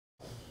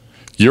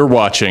You're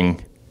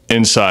watching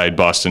Inside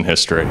Boston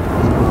History.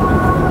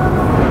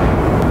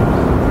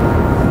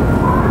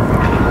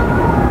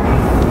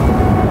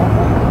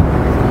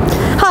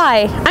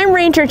 Hi, I'm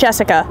Ranger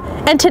Jessica,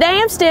 and today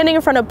I'm standing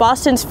in front of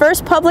Boston's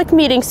first public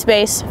meeting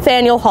space,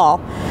 Faneuil Hall.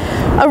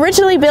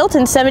 Originally built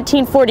in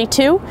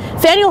 1742,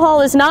 Faneuil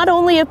Hall is not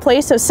only a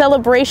place of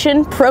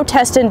celebration,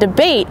 protest, and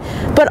debate,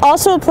 but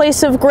also a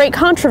place of great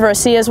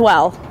controversy as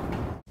well.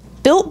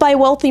 Built by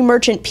wealthy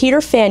merchant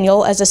Peter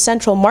Faneuil as a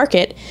central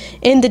market,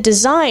 in the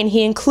design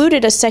he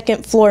included a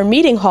second-floor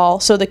meeting hall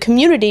so the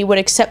community would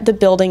accept the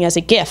building as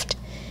a gift.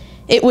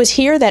 It was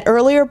here that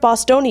earlier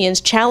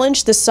Bostonians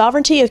challenged the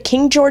sovereignty of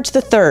King George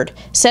III,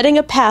 setting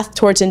a path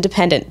towards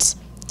independence.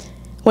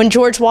 When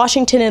George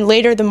Washington and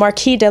later the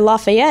Marquis de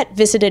Lafayette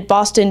visited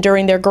Boston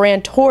during their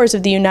grand tours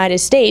of the United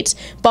States,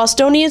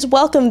 Bostonians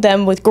welcomed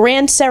them with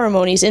grand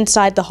ceremonies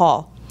inside the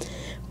hall.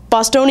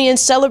 Bostonians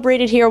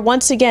celebrated here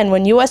once again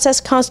when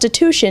USS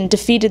Constitution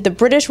defeated the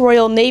British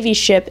Royal Navy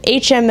ship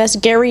HMS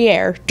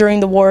Guerriere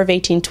during the War of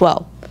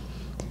 1812.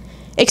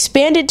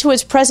 Expanded to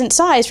its present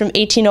size from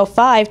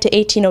 1805 to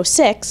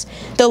 1806,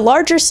 the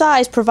larger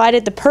size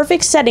provided the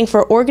perfect setting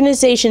for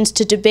organizations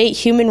to debate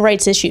human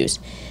rights issues.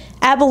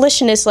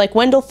 Abolitionists like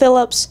Wendell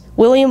Phillips,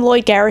 William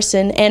Lloyd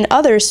Garrison, and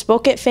others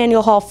spoke at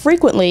Faneuil Hall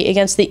frequently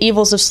against the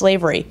evils of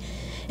slavery.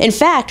 In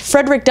fact,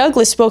 Frederick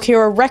Douglass spoke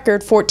here a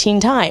record 14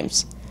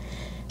 times.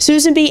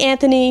 Susan B.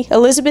 Anthony,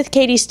 Elizabeth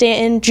Cady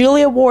Stanton,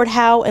 Julia Ward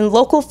Howe, and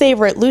local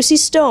favorite Lucy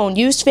Stone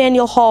used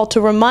Faneuil Hall to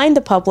remind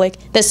the public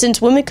that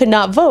since women could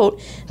not vote,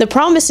 the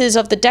promises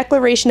of the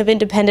Declaration of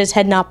Independence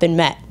had not been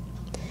met.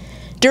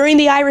 During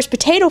the Irish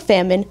potato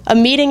famine, a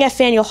meeting at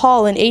Faneuil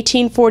Hall in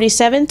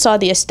 1847 saw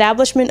the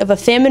establishment of a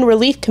famine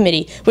relief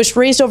committee, which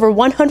raised over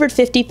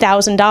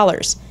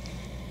 $150,000.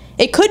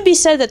 It could be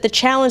said that the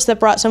challenge that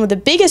brought some of the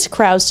biggest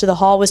crowds to the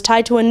hall was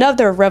tied to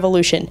another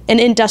revolution, an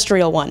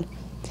industrial one.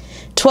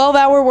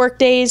 12-hour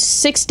workdays,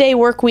 6-day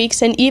work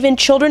weeks, and even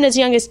children as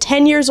young as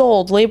 10 years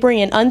old laboring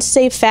in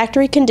unsafe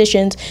factory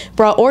conditions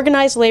brought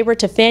organized labor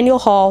to Faneuil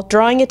Hall,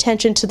 drawing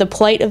attention to the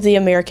plight of the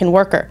American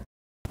worker.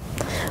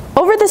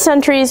 Over the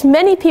centuries,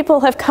 many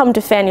people have come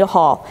to Faneuil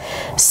Hall,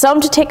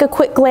 some to take a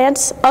quick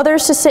glance,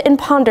 others to sit and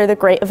ponder the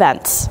great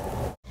events.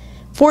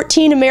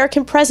 14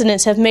 American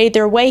presidents have made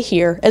their way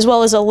here, as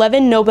well as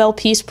 11 Nobel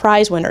Peace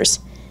Prize winners.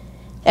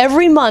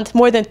 Every month,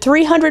 more than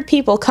 300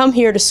 people come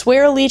here to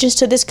swear allegiance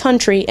to this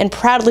country and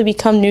proudly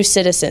become new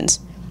citizens.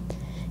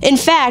 In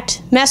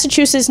fact,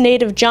 Massachusetts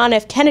native John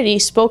F. Kennedy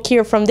spoke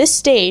here from this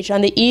stage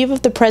on the eve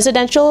of the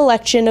presidential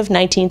election of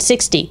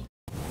 1960.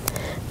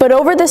 But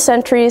over the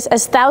centuries,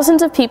 as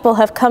thousands of people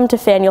have come to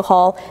Faneuil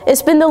Hall,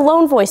 it's been the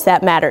lone voice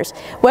that matters.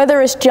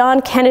 Whether it's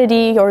John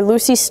Kennedy or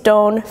Lucy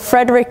Stone,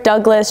 Frederick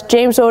Douglass,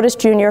 James Otis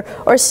Jr.,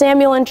 or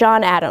Samuel and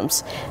John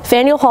Adams,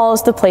 Faneuil Hall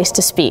is the place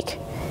to speak.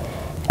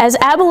 As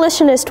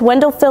abolitionist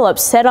Wendell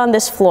Phillips said on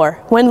this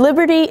floor, when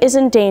liberty is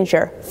in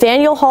danger,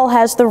 Faneuil Hall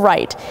has the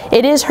right.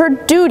 It is her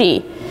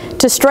duty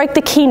to strike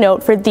the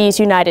keynote for these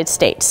United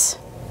States.